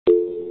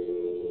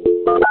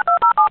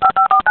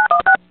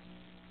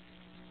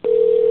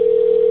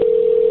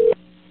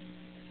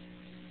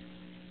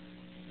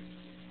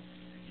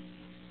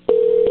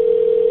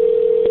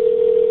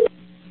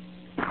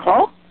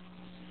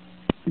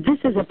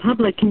Office of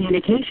Public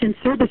Communication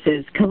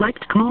Services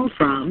collect call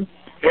from...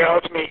 Yeah,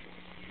 it's me.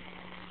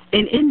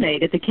 An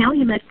inmate at the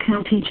Calumet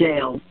County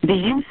Jail. The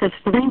use of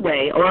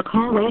three-way or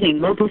call waiting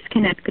will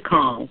disconnect the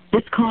call.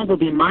 This call will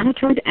be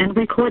monitored and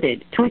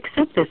recorded. To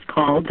accept this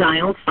call,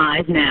 dial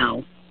 5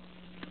 now.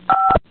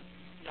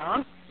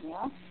 Huh?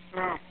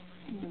 Yeah?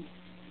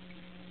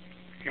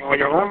 No.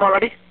 You're home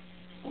already?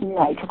 Yeah,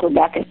 I took her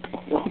back at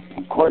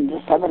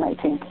 6:45, I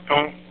think.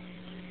 Oh.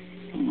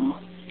 Yeah.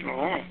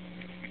 Oh.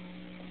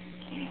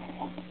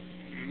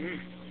 Mm.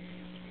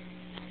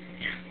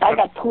 I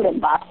got 2 of them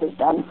boxes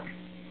done.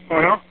 Oh,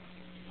 yeah?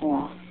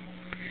 Yeah.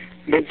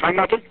 Didn't find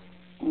nothing?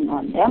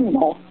 Not them,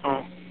 no.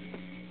 Oh.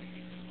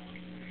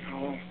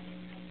 Oh.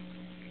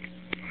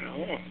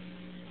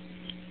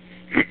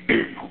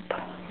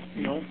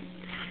 No.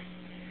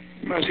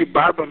 I see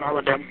Barbara and all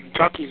of them.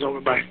 Chucky's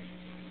over by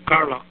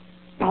Carla.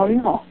 How do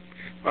you know?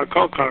 I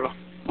called Carla.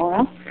 Oh,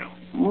 yeah? Yeah.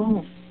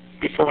 Mm.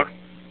 Before.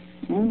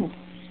 Mm.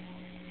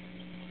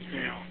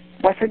 Yeah.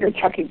 Well, I figured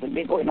Chucky would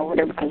be going over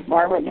there because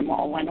Barbara and them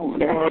all went over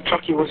there. Well,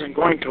 Chucky wasn't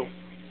going to.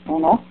 Oh,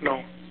 no?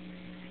 No.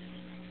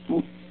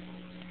 Mm.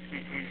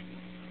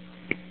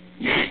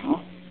 Yeah.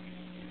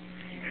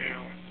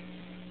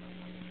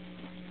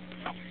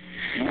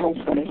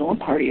 Gerald's got his own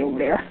party over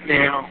there.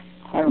 Yeah.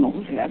 I don't know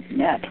who's that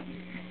yet.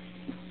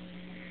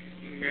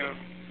 Yeah.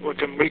 With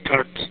them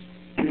retards.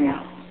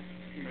 Yeah.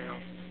 Yeah.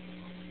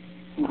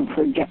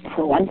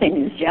 For one thing,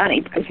 it's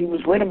Johnny because he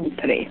was with him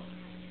today.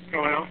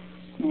 Oh, yeah?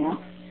 Yeah.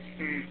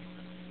 Mm.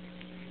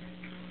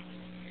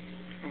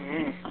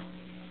 Mm.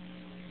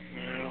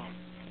 Yeah.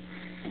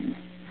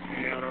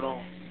 Yeah, I don't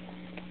know.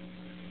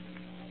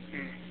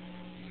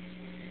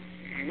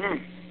 Mm.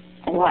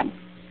 What?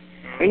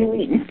 Are you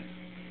eating?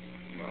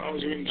 I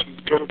was eating some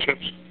potato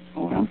chips.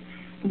 Oh, yeah?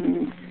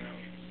 Mm.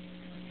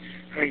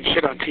 I eat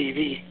shit on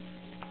TV.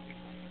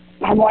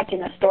 I'm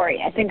watching a story.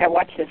 I think I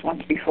watched this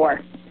once before.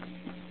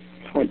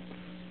 It's with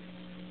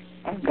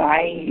a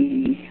guy,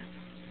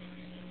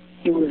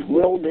 he was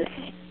willed this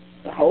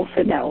house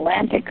in the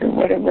Atlantic or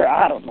whatever,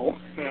 I don't know.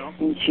 Yeah.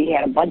 And she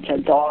had a bunch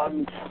of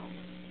dogs.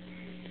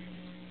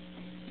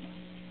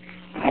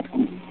 I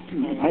don't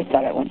know. I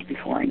saw that once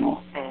before, I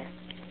know. Oh.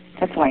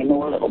 That's why I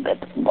know a little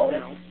bit about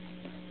it.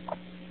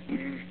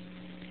 Mm.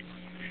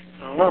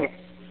 Oh.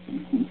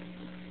 Mm-hmm.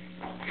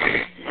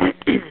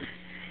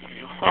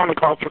 I only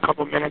called for a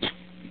couple of minutes.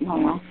 Oh,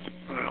 no.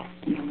 Well.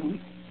 Mm-hmm.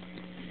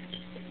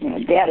 Yeah,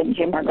 Dad and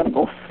Jim are going to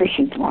go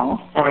fishing tomorrow.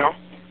 Oh, yeah?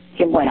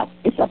 Jim went up.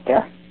 It's up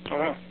there. Oh,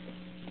 yeah.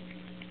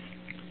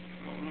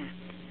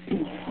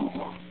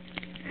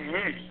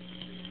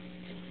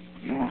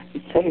 Yeah, he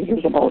said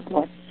there's about,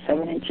 what,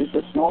 7 inches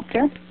of snow up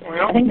there? Oh,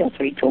 yeah? I think that's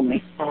what he told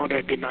me. Oh,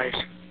 that'd be nice.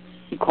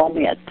 He called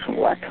me at,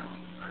 what,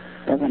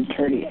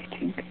 7:30, I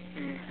think.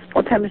 Mm.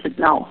 What time is it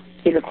now?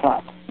 8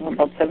 o'clock.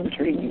 About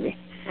 7:30 maybe.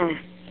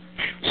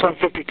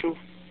 7:52.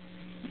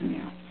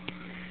 Yeah.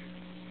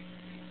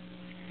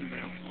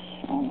 Yeah.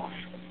 Oh.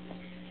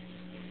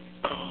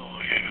 Oh,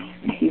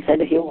 yeah. He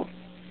said he'll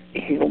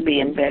be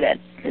in bed at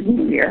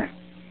New Year.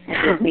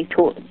 Me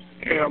too.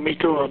 Yeah, me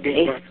too. I'll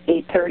be in bed.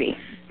 8:30.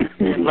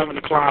 11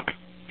 o'clock.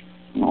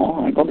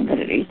 No, I go to bed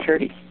at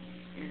 8:30.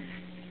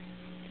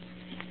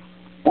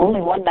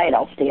 Only one night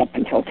I'll stay up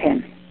until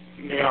 10.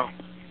 Yeah.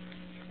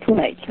 2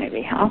 nights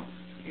maybe, huh?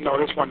 No,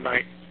 this one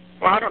night.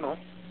 Well, I don't know.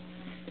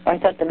 I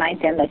thought the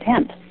 9th and the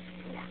 10th.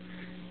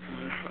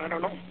 I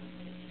don't know.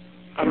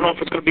 I don't know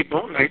if it's going to be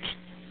both nights.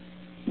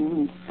 I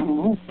don't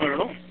know. I don't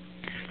know.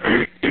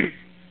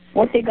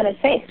 What's he going to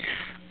say?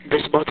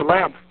 This is about the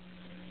lab.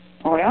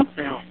 Oh, yeah?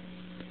 Yeah.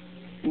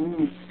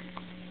 Mm.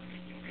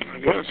 I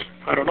guess.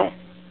 I don't know.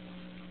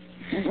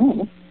 I don't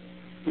know.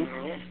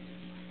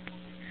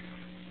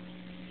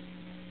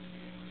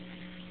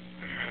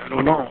 I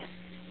don't know.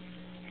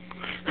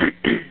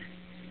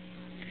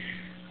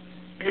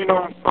 You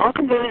know, how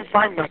come they didn't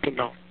find nothing,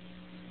 though?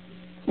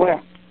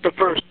 Where? The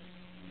first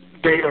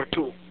day or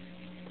two.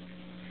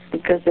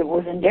 Because it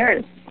wasn't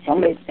there.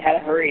 Somebody had to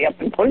hurry up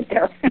and put it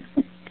there.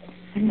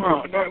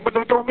 No, but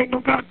that don't make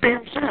no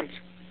goddamn sense.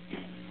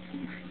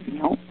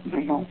 No, I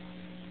know.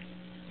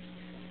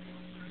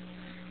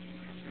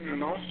 You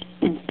know?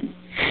 I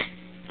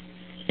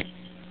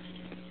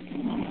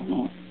don't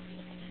know.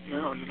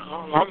 No, as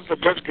long as the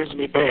judge gives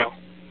me bail.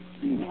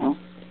 No.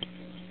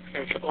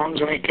 As long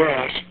as it ain't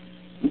cash.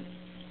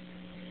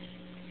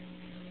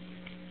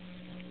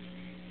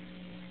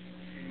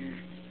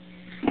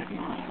 I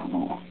don't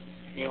know.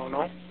 You don't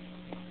know?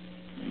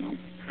 No.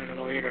 I don't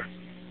know either.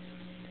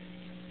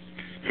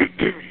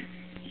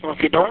 Well,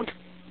 if you don't?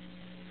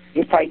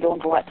 If I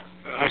don't what?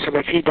 I said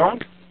if he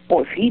don't?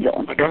 Oh, if he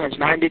don't. Then it's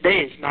 90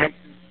 days.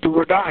 Do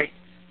or die.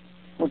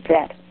 What's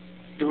that?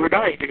 Do or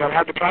die. They gotta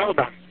have the trial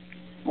done.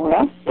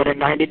 Well? Within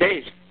 90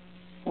 days.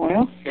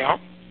 Well? Yeah.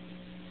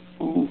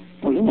 Well,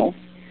 you know.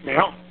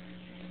 Yeah.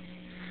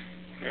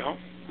 Yeah.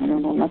 I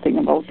don't know nothing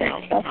about that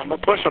Yeah. stuff. I'm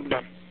gonna push him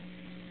then.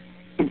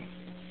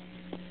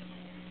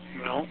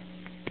 No.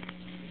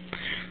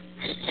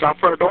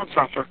 Suffer or don't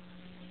suffer.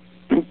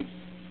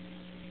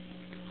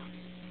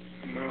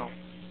 No.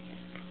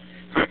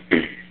 I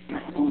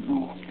don't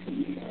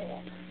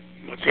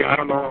But see, I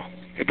don't know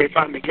if they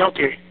find me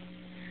guilty.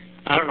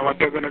 I don't know what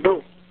they're going to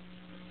do.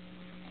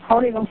 How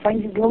are they going to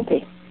find you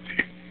guilty?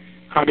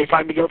 How they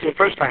find me guilty the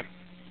first time?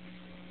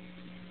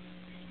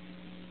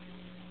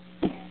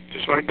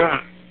 Just like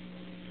that.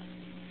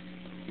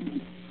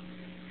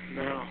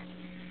 No.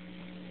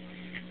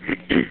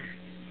 You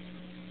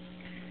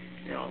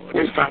know,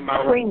 this time I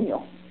would... Frame you.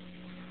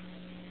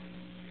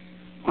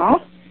 Huh?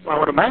 I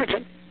would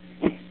imagine.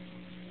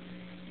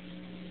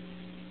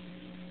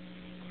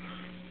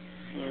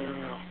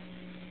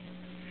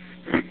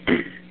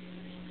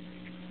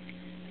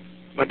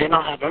 But then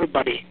I'll have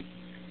everybody.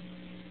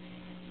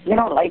 You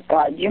know, like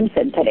Jim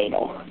said today,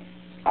 though.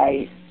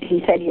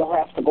 He said you'll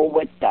have to go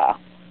with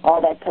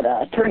all that to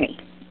the attorney.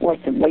 Well,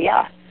 I said, well,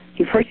 yeah.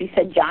 First he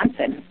said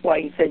Johnson. Well,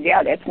 he said,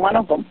 yeah, that's one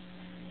of them.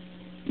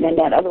 And then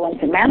that other one's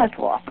in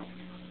Manitowoc.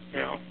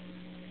 Yeah.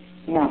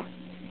 Yeah.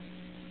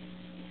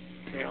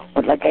 Yeah.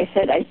 But like I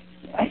said,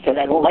 I said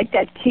I don't like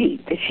that key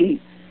because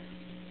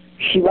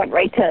she went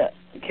right to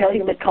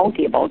Calumet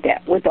County about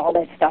that with all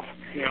that stuff.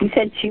 Yeah. He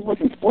said she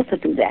wasn't supposed to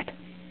do that.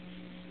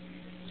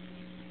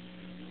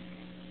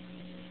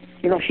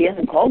 You know, she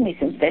hasn't called me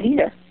since then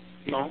either.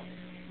 No.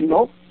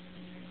 Nope.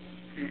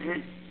 Mm-hmm.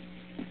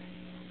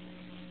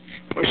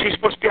 Well, she's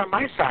supposed to be on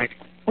my side.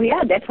 Well,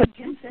 yeah, that's what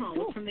Jim said Call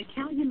too. from the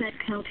Calumet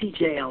County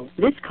Jail.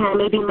 This call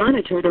may be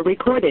monitored or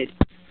recorded.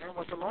 I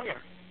was a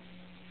lawyer.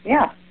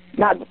 Yeah.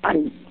 Not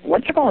on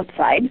what you call it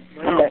side.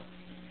 Yeah.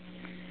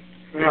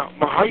 Yeah.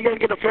 Well, how are you going to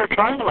get a fair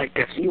trial like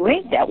this? You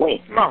ain't that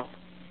way. No.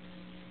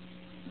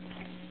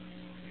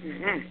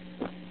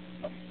 Mm-hmm.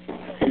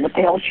 So what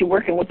the hell is she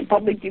working with the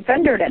public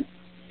defender then?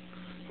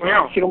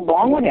 Well, She don't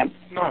belong with him.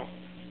 no.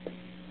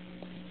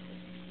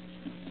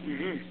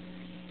 Mm-hmm.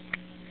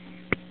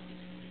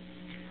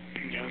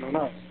 Yeah, I don't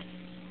know.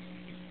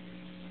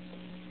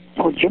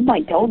 Oh, Jim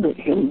might tell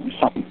him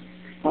something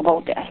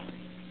about that.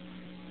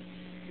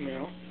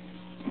 Yeah.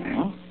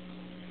 Yeah.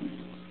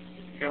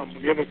 Yeah,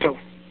 we'll give it to...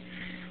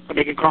 Or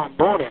they can call him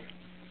Bowden.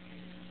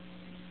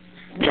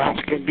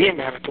 Johnson can be in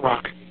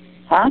Manitowoc.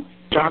 Huh?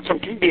 Johnson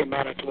can be in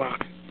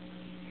Manitowoc.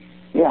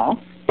 Yeah.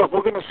 But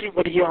we're going to see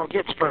what he all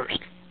gets first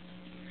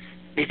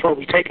before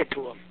we take it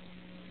to him.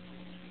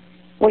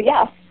 Well,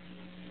 yeah.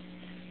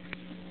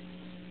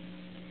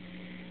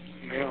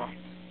 Yeah.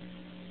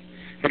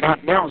 And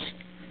nothing else,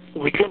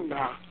 we can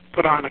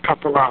put on a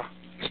couple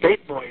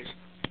state boys.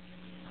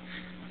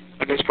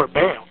 And it's for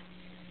bail.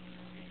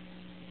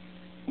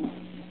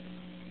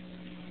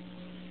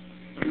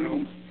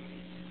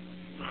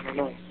 I don't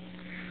know.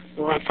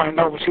 We'll have to find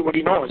out. We'll see what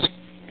he knows.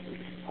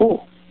 Who?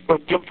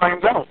 But Jim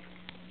finds out.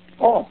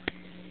 Oh.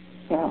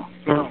 Yeah.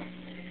 No.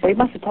 Well, you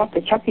must have talked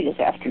to Chucky this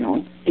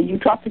afternoon. Did you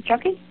talk to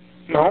Chucky?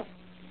 No.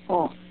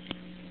 Oh.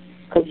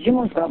 Because Jim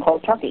was going to call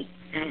Chucky.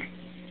 Mm.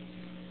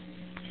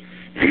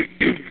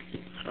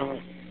 Oh.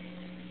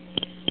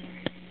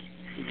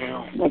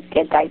 Yeah. Like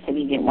that guy said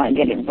he didn't want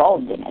to get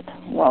involved in it.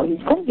 Well, he's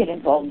going to get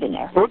involved in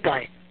there. What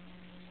guy?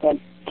 That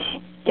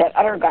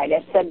other guy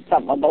that said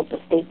something about the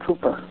state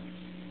trooper.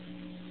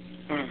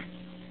 Mm.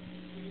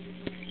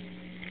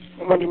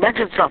 When you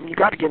mention something, you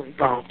got to get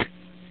involved.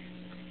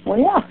 Well,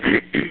 yeah.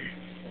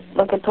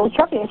 Like I told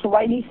Chucky, I said,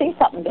 why did he say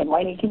something then?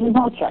 Why didn't he keep his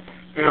mouth shut?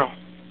 Yeah.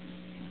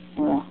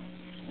 Yeah.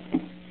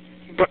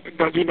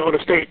 Does he know the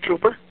state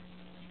trooper?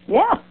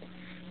 Yeah.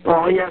 Well,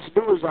 all he has to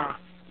do is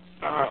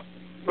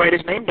write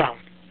his name down.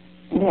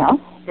 Yeah.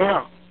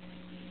 Yeah.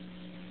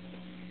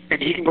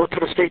 And he can go to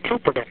the state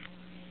trooper then.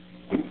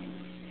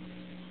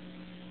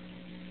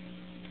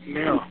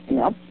 Yeah.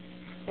 Yep.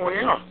 Oh,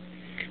 yeah.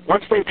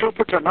 One state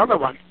trooper to another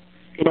one.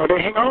 You know,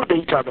 they hang out with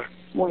each other.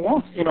 Well,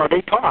 yeah. You know,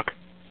 they talk.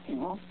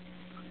 Yeah.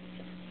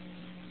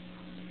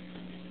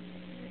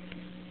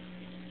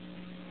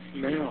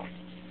 Yeah.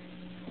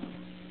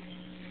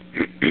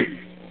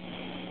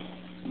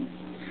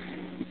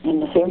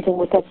 And the same thing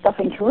with that stuff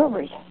in Two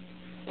Rivers.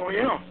 Oh,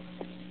 yeah.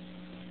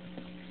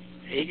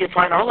 He can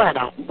find all that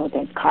out. But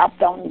that cop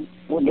down,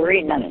 well, there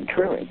ain't none in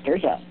Two Rivers.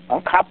 There's a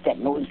cop that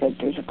knows that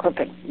there's a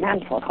crooked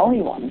Manitowoc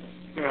County one.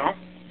 Yeah.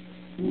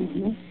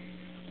 Mm-hmm.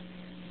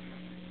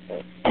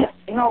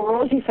 You know,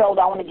 Rosie fell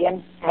down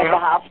again at the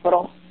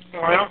hospital.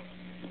 Oh, yeah?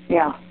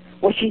 Yeah.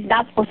 Well, she's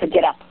not supposed to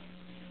get up.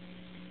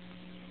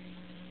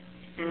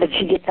 Mm. But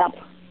she gets up.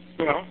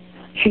 Yeah.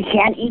 She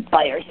can't eat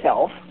by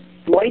herself.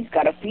 Lloyd's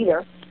got to feed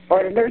her,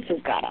 or the nurse has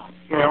got to.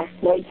 Yeah.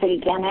 Lloyd said he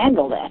can't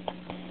handle that.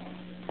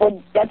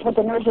 Well, that's what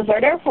the nurses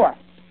are there for.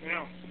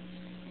 Yeah.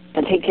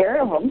 To take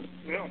care of them.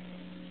 Yeah.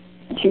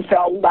 She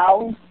fell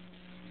down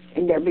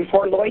in there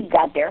before Lloyd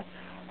got there.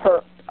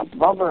 Her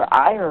above her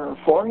eye or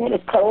her forehead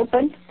is cut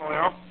open. Oh,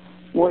 yeah?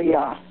 Well,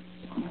 yeah.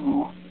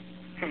 Oh.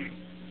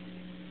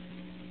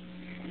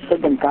 So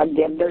the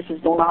goddamn nurses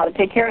don't know how to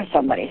take care of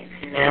somebody.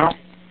 Yeah.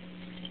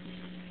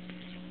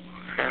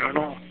 I don't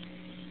know.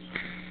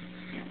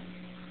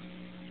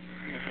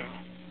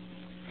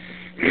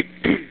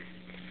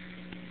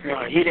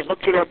 Yeah, he didn't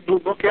look through that blue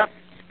book yet?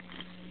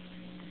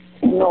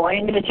 No, I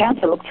didn't get a chance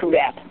to look through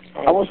that.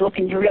 Oh. I was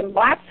looking through them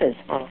boxes.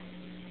 Oh.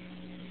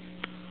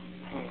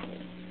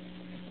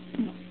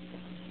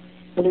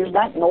 Well, there's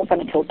not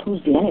open until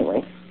Tuesday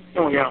anyway.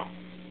 Oh, yeah.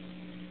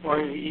 Well,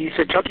 you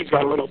said Chucky's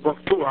got a little book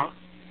too, huh?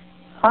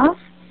 Huh?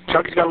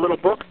 Chucky's got a little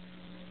book?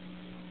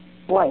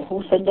 Why?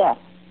 Who said that?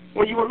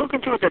 Well, you were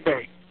looking through it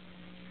today.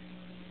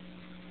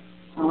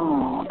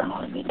 Oh,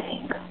 now let me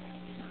think.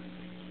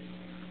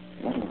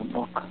 What is a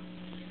book?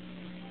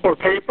 Or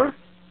paper?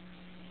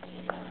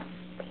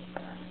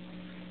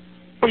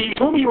 Well, you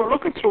told me you were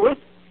looking through it.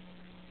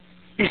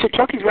 You said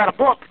Chucky's got a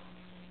book.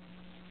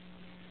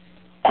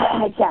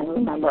 I can't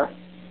remember.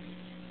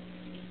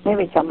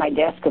 Maybe it's on my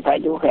desk if I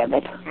do have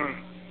it.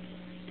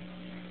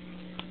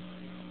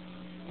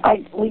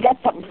 We got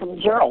something from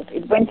Gerald.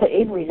 It went to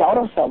Avery's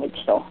auto salvage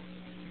store.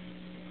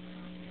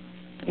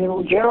 You know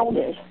who Gerald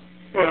is?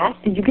 Yeah.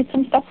 Did you get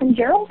some stuff from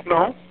Gerald?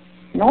 No.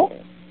 No?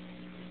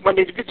 When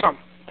did you get some?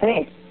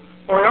 Today.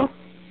 Oh,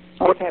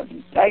 yeah? Okay.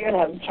 I gotta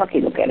have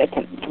Chucky look at it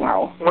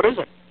tomorrow. What is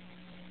it?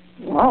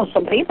 Well,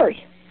 some papers.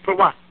 For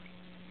what?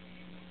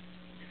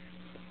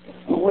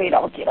 Wait,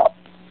 I'll get up.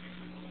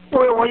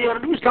 Well, what you gotta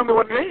do is tell me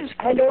what it is.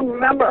 I don't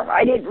remember.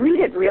 I didn't read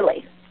it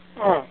really.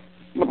 Oh.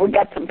 But we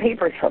got some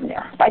papers from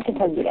there. I can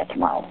tell you that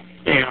tomorrow.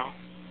 Yeah.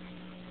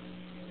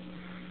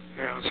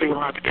 Yeah, so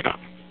you'll have to get up.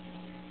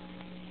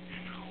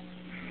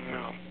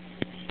 Yeah.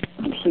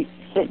 I'm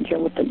sitting here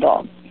with the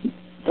dog. The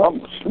dog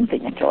was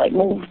sleeping until I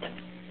moved.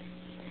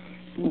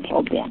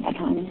 Until damn it,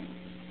 honey.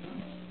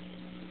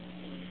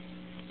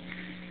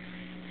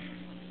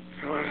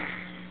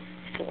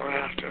 Before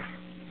after.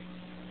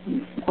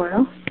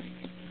 Well,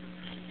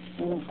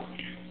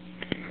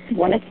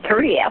 when it's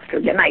 30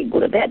 after, then I go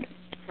to bed.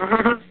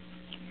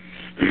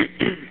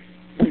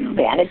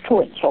 Bad, it's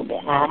too so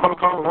bad. Well, I'm going to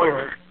call a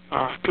lawyer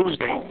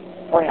Tuesday.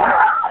 Oh,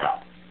 yeah.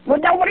 Well,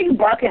 now what are you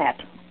barking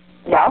at?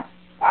 Yeah?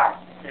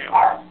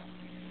 Yeah.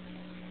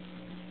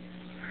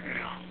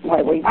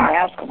 Why, what are you going to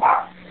ask him?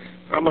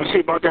 I'm going to see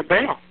about that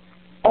bail.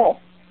 Oh.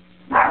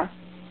 Yeah.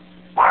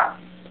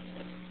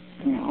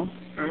 Yeah.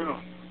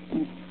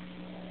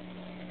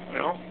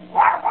 Well,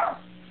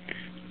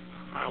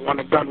 I want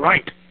it done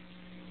right.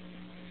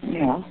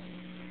 Yeah.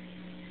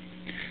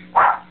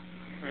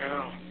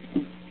 Yeah.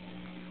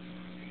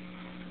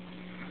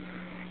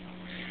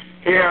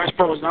 Yeah, I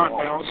suppose not,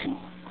 Bells.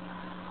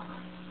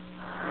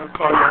 I'll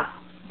call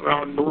you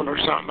around noon or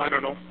something, I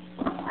don't know.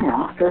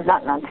 Yeah, there's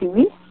nothing on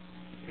TV?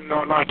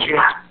 No, not yet.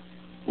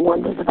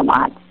 When does it come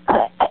on?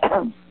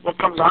 What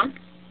comes on?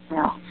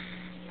 Yeah.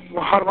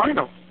 Well, how do I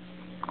know?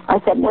 I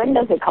said, when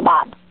does it come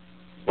on?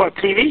 What,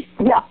 TV?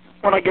 Yeah.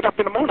 When I get up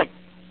in the morning.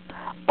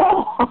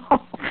 Oh.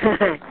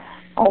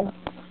 Oh.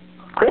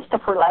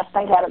 Christopher last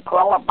night had to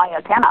crawl up my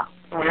antenna.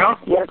 Oh, yeah?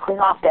 He had to clean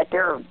off that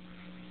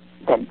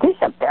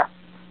dish up there.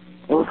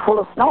 It was full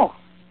of snow.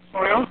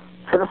 Oh, yeah?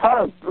 Should have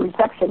saw the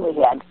reception we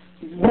had.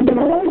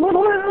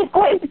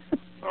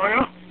 Oh,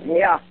 yeah?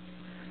 Yeah.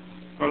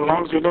 Well, as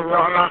long as you didn't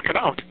knock it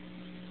out.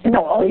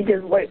 No, all he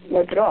did was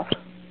wipe it off.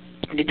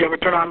 Did you ever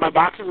turn on my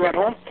boxes at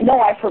home? No,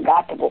 I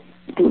forgot to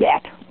do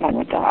that.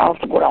 I'll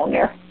have to go down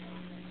there.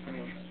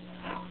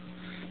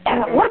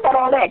 What about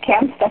all that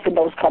canned stuff in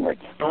those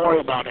cupboards? Don't worry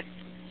about it.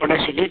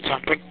 Unless you need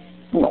something.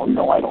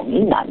 No, I don't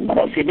need none. But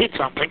if you need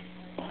something.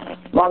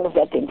 As long as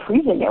that didn't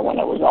freeze in there when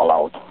it was all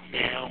out.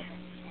 Yeah.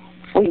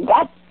 Well, you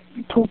got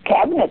 2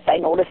 cabinets, I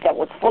noticed, that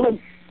was full of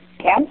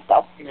canned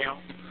stuff. Yeah.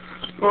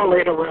 Well,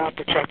 later we'll have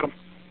to check them.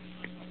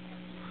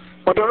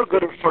 But they're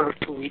good for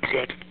 2 weeks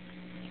yet.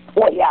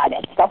 Well, yeah,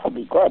 that stuff will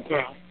be good.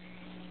 Yeah.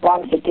 As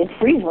long as it did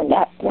freeze when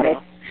it...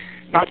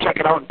 I'll check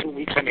it out in 2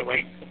 weeks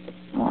anyway.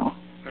 Oh.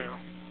 Yeah.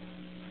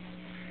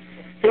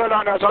 Yeah,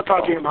 no, I'll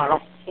talk to you tomorrow.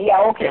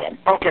 Yeah, okay then.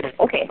 Okay then.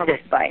 Okay. Okay.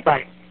 Bye.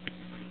 Bye.